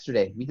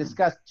Yesterday, we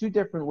discussed two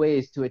different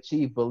ways to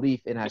achieve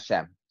belief in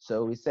Hashem.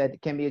 So we said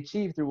it can be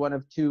achieved through one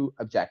of two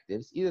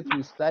objectives, either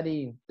through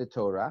studying the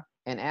Torah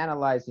and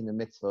analyzing the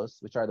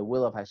mitzvos, which are the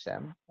will of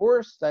Hashem,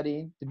 or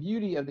studying the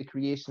beauty of the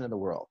creation of the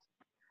world.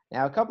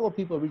 Now, a couple of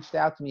people reached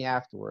out to me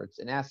afterwards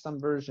and asked some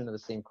version of the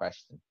same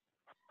question.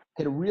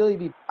 Could it really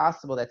be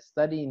possible that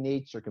studying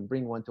nature can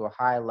bring one to a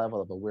high level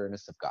of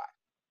awareness of God?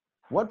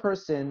 One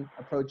person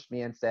approached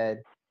me and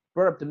said,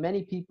 brought up the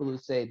many people who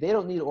say they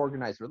don't need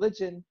organized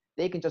religion,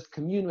 they can just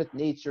commune with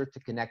nature to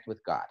connect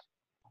with God.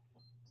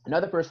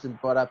 Another person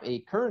brought up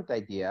a current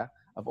idea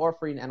of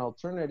offering an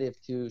alternative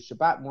to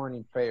Shabbat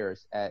morning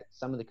prayers at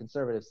some of the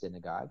conservative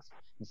synagogues.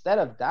 Instead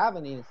of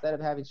davening, instead of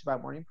having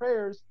Shabbat morning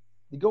prayers,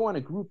 they go on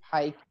a group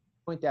hike,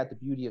 point out the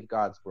beauty of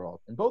God's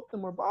world. And both of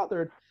them were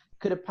bothered.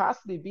 Could it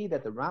possibly be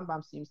that the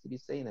Rambam seems to be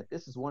saying that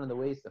this is one of the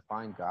ways to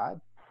find God?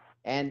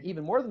 And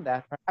even more than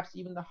that, perhaps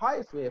even the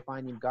highest way of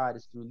finding God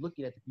is through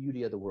looking at the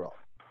beauty of the world.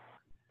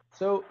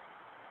 So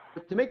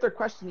to make their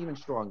question even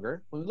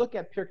stronger, when we look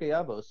at Pirkei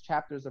Avos,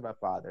 chapters of our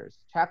fathers,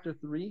 chapter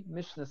 3,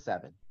 Mishnah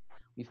 7,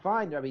 we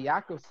find Rabbi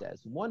Yaakov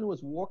says, one who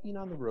is walking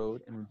on the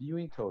road and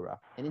reviewing Torah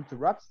and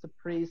interrupts to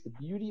praise the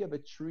beauty of a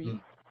tree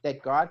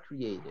that God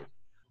created,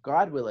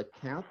 God will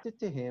account it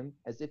to him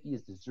as if he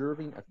is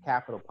deserving of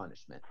capital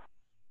punishment.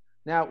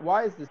 Now,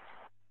 why is this?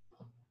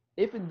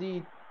 If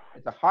indeed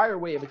it's a higher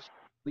way of achieving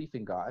belief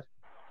in God,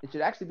 it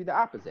should actually be the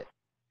opposite.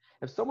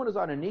 If someone is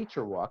on a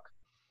nature walk,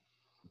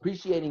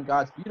 appreciating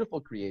God's beautiful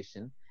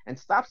creation, and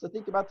stops to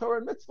think about Torah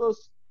and mitzvos,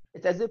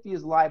 it's as if he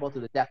is liable to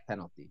the death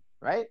penalty,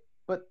 right?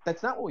 But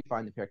that's not what we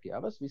find in Pirkei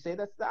Avos. We say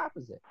that's the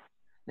opposite.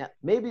 Now,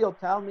 maybe you'll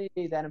tell me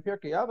that in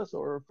Pirkei Avos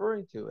what we're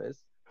referring to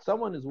is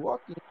someone is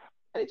walking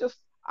and it just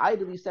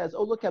idly says,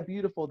 oh, look how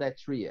beautiful that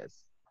tree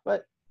is,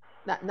 but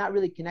not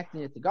really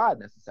connecting it to God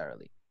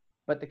necessarily.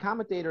 But the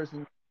commentators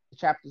in the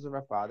chapters of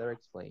our Father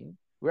explain,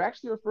 we're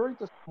actually referring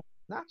to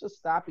not just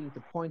stopping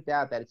to point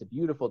out that it's a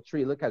beautiful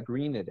tree, look how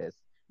green it is.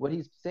 What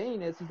he's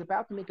saying is he's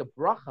about to make a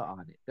bracha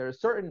on it. There are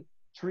certain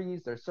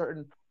trees, there are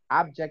certain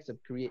objects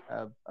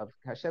of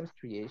Hashem's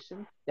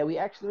creation that we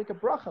actually make a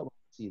bracha when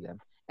we see them.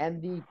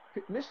 And the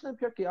Mishnah in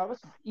Pirkei Avos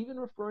is even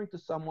referring to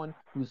someone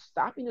who's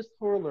stopping his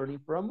Torah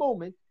learning for a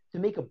moment to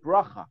make a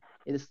bracha.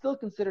 It is still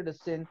considered a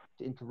sin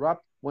to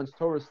interrupt one's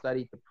Torah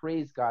study to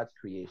praise God's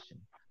creation.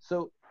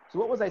 So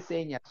what was I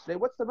saying yesterday?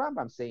 What's the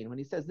Rambam saying when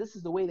he says this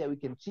is the way that we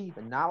can achieve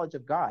a knowledge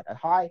of God,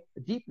 a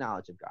deep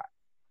knowledge of God?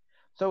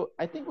 So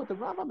I think what the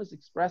Rambam is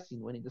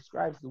expressing when he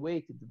describes the way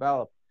to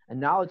develop a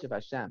knowledge of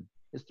Hashem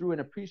is through an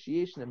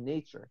appreciation of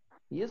nature.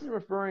 He isn't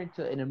referring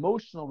to an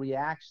emotional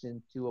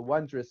reaction to a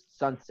wondrous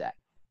sunset.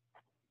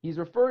 He's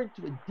referring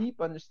to a deep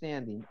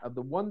understanding of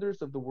the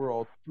wonders of the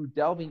world through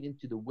delving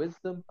into the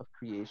wisdom of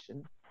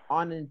creation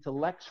on an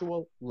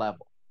intellectual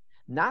level,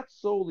 not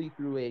solely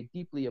through a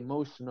deeply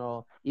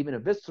emotional, even a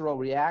visceral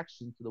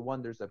reaction to the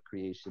wonders of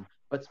creation,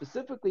 but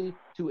specifically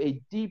to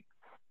a deep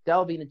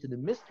delving into the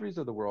mysteries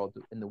of the world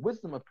and the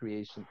wisdom of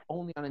creation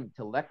only on an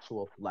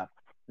intellectual level.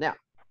 Now,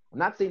 I'm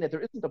not saying that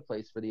there isn't a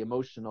place for the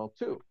emotional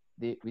too.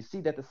 We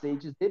see that the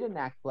sages did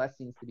enact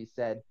blessings to be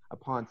said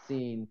upon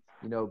seeing,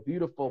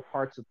 beautiful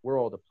parts of the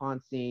world,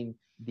 upon seeing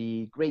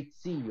the great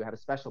sea. You had a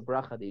special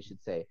bracha, they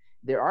should say.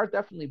 There are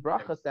definitely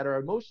brachas that are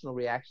emotional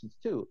reactions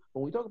too.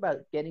 When we talk about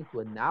getting to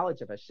a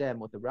knowledge of Hashem,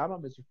 what the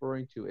Rambam is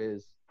referring to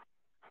is,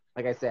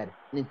 like I said,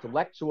 an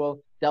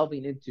intellectual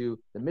delving into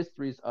the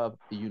mysteries of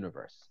the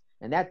universe.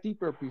 And that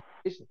deeper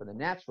appreciation for the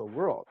natural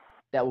world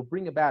that will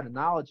bring about a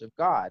knowledge of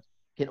God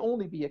can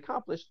only be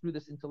accomplished through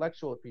this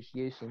intellectual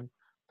appreciation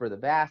for the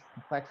vast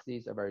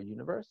complexities of our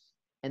universe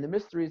and the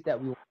mysteries that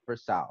we will never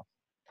solve.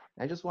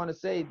 And I just want to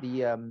say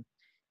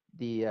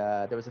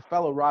there was a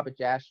fellow, Robert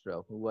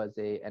Jastrow, who was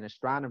an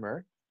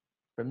astronomer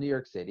from New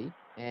York City,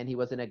 and he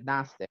was an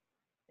agnostic,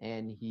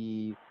 and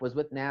he was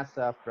with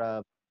NASA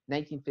from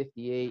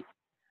 1958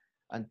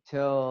 not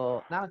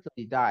until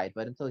he died,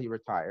 but until he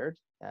retired.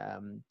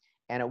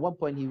 And at one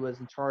point, he was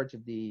in charge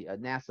of the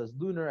NASA's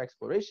Lunar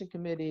Exploration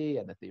Committee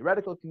and the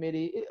Theoretical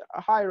Committee,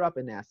 higher up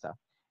in NASA.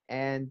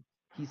 And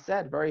he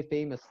said very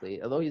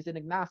famously, although he's an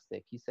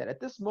agnostic, he said, at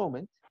this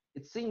moment,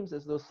 it seems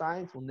as though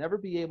science will never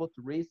be able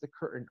to raise the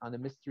curtain on the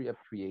mystery of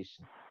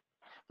creation.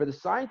 For the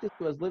scientist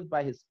who has lived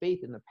by his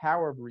faith in the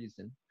power of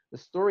reason, the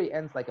story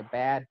ends like a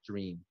bad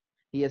dream.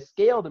 He has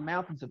scaled the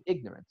mountains of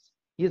ignorance.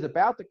 He is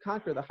about to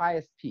conquer the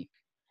highest peak.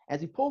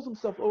 As he pulls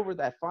himself over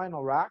that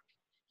final rock,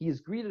 he is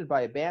greeted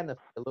by a band of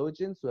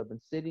theologians who have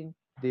been sitting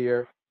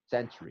there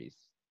centuries.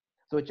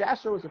 So what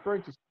Jastrow was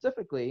referring to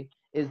specifically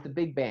is the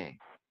Big Bang,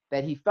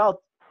 that he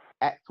felt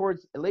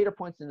towards later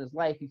points in his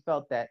life, he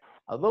felt that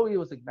although he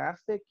was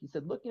agnostic, he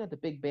said, looking at the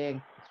Big Bang,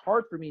 it's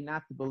hard for me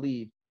not to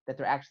believe that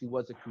there actually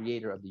was a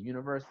creator of the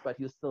universe, but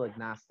he was still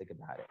agnostic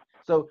about it.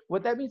 So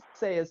what that means to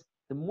say is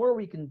the more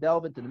we can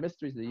delve into the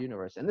mysteries of the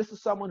universe, and this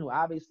is someone who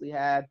obviously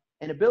had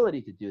an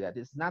ability to do that.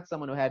 This is not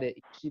someone who had a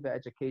yeshiva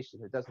education,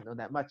 who doesn't know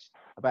that much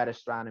about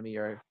astronomy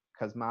or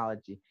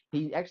cosmology.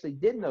 He actually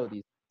did know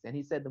these things. And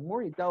he said the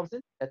more he delves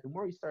into that, the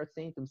more he starts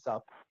saying to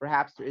himself,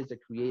 perhaps there is a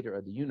creator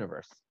of the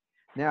universe.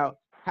 Now,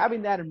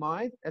 Having that in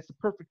mind, that's the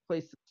perfect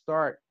place to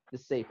start the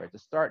Sefer, to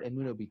start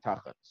Emunah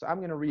Bitachon. So I'm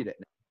going to read it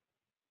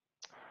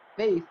now.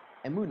 Faith,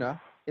 Emunah,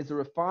 is a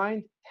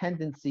refined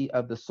tendency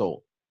of the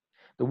soul.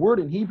 The word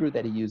in Hebrew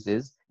that he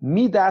uses,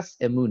 midas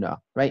emuna,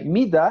 right?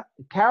 Midah,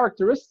 a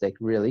characteristic,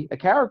 really, a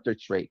character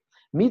trait.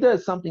 Midah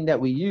is something that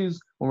we use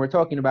when we're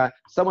talking about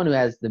someone who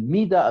has the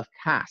midah of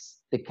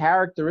kas, the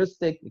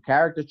characteristic, the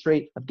character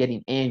trait of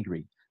getting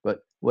angry. But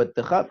what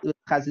the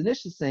Chazon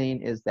Ish is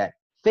saying is that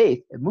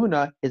faith,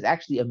 emuna, is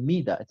actually a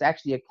midah. It's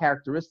actually a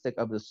characteristic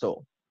of the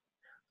soul.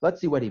 Let's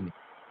see what he means.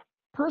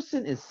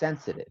 Person is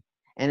sensitive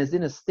and is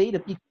in a state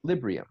of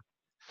equilibrium,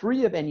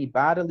 free of any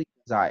bodily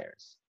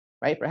desires,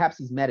 right? Perhaps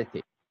he's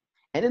meditating.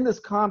 And in this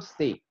calm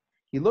state,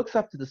 he looks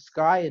up to the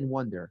sky in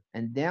wonder,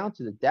 and down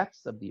to the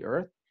depths of the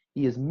earth,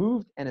 he is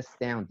moved and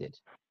astounded.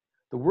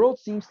 The world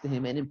seems to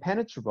him an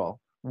impenetrable,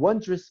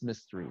 wondrous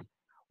mystery,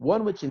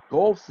 one which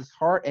engulfs his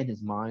heart and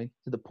his mind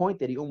to the point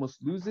that he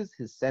almost loses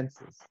his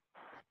senses,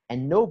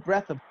 and no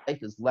breath of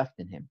life is left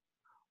in him.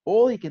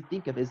 All he can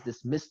think of is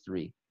this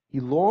mystery. He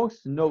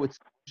longs to know its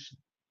solution.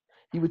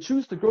 He would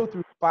choose to go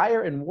through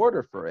fire and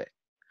water for it.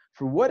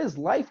 For what is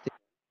life to him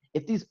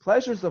if these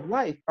pleasures of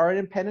life are an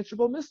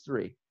impenetrable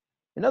mystery?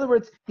 In other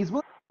words, he's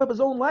willing to give up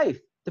his own life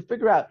to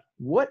figure out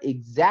what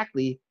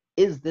exactly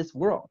is this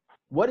world?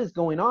 What is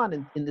going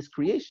on in this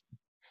creation?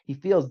 He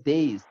feels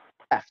dazed,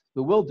 left,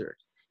 bewildered.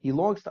 He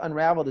longs to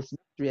unravel this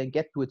mystery and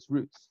get to its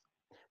roots.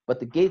 But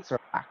the gates are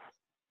locked.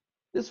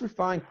 This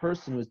refined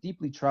person who is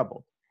deeply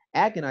troubled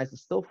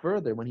agonizes still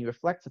further when he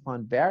reflects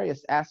upon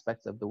various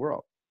aspects of the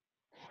world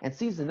and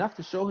sees enough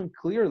to show him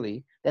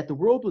clearly that the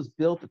world was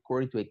built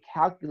according to a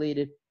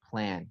calculated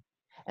plan,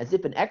 as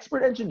if an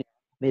expert engineer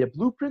made a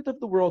blueprint of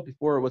the world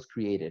before it was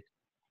created.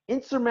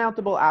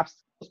 Insurmountable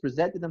obstacles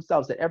presented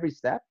themselves at every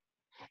step,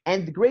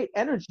 and the great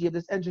energy of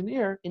this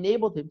engineer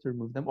enabled him to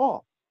remove them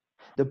all.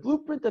 The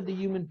blueprint of the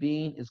human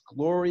being is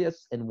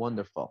glorious and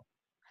wonderful.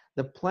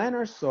 The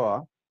planner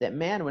saw that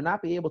man would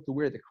not be able to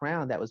wear the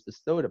crown that was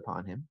bestowed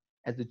upon him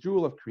as the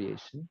jewel of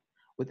creation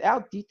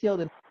without detailed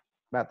information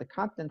about the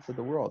contents of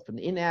the world, from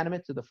the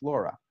inanimate to the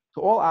flora,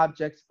 to all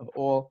objects of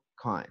all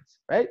kinds,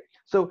 right?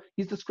 So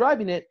he's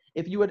describing it,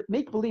 if you would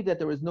make believe that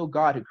there was no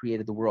God who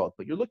created the world,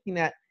 but you're looking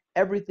at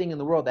everything in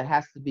the world that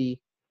has to be,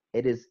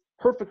 it is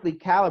perfectly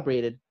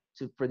calibrated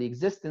for the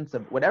existence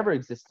of whatever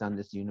exists on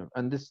this universe,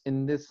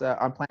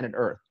 on planet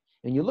Earth.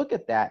 And you look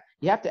at that,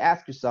 you have to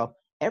ask yourself,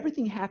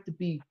 everything had to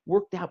be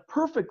worked out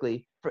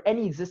perfectly for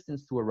any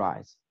existence to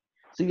arise.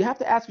 So you have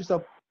to ask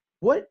yourself,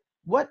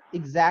 what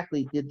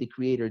exactly did the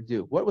creator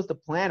do? What was the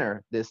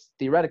planner, this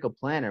theoretical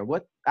planner?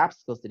 What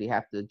obstacles did he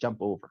have to jump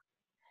over?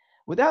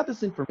 Without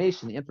this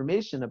information, the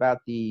information about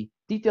the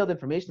detailed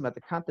information about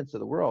the contents of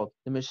the world,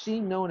 the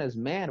machine known as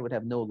man would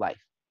have no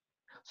life.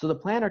 So the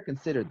planner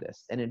considered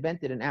this and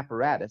invented an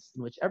apparatus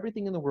in which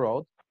everything in the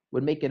world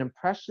would make an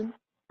impression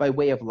by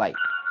way of light,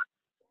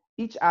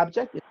 each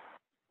object in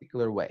a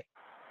particular way.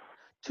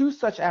 Two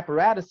such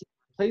apparatuses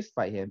were placed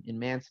by him in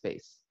man's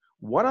face,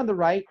 one on the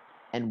right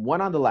and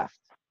one on the left.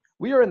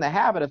 We are in the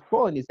habit of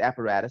calling these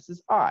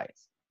apparatuses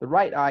eyes, the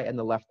right eye and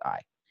the left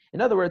eye.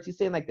 In other words, he's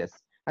saying like this: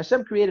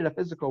 Hashem created a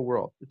physical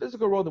world, the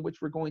physical world in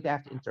which we're going to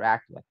have to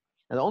interact with.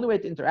 And the only way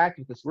to interact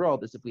with this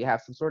world is if we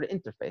have some sort of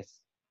interface.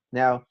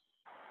 Now,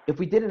 if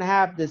we didn't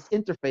have this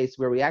interface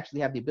where we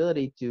actually have the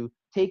ability to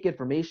take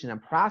information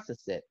and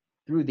process it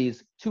through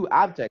these two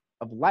objects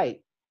of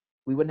light,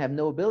 we wouldn't have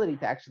no ability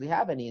to actually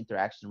have any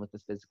interaction with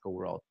this physical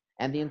world.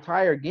 And the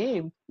entire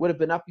game would have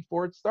been up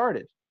before it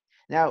started.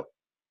 Now,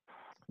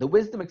 the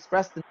wisdom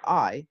expressed in the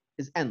eye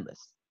is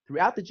endless.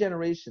 Throughout the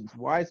generations,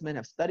 wise men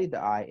have studied the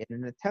eye in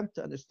an attempt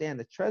to understand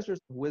the treasures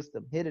of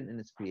wisdom hidden in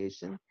its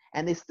creation,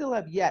 and they still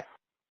have yet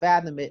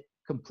fathomed it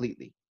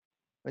completely,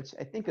 which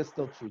I think is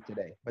still true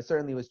today, but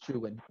certainly was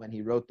true when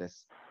he wrote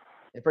this.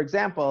 For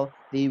example,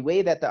 the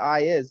way that the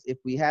eye is, if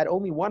we had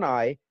only one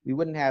eye, we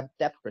wouldn't have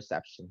depth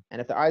perception.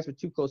 And if the eyes were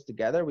too close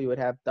together, we would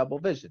have double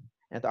vision.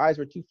 And if the eyes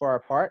were too far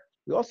apart,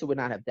 we also would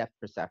not have depth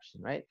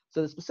perception, right?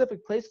 So the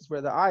specific places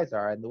where the eyes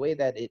are and the way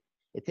that it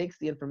takes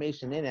the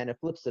information in and it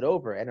flips it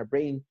over, and our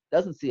brain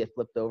doesn't see it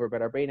flipped over,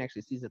 but our brain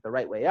actually sees it the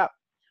right way up.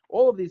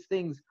 All of these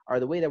things are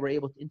the way that we're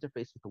able to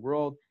interface with the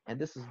world, and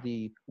this is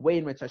the way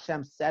in which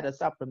Hashem set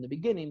us up from the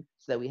beginning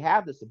so that we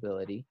have this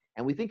ability,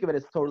 and we think of it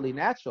as totally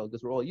natural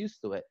because we're all used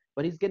to it.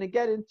 But he's going to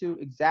get into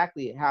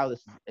exactly how this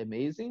is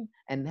amazing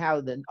and how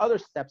the other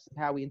steps of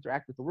how we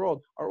interact with the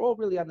world are all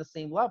really on the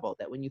same level,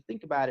 that when you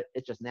think about it,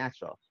 it's just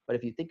natural. But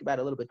if you think about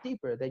it a little bit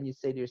deeper, then you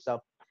say to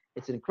yourself,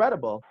 it's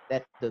incredible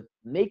that the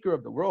maker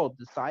of the world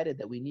decided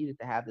that we needed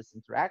to have this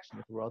interaction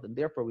with the world, and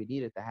therefore we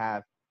needed to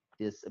have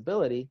this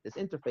ability, this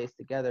interface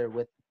together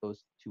with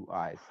those two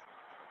eyes.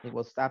 I think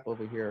we'll stop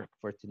over here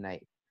for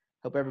tonight.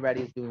 Hope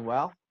everybody is doing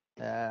well.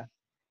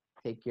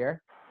 Take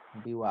care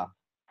and be well.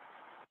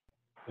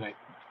 Right.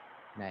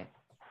 Night.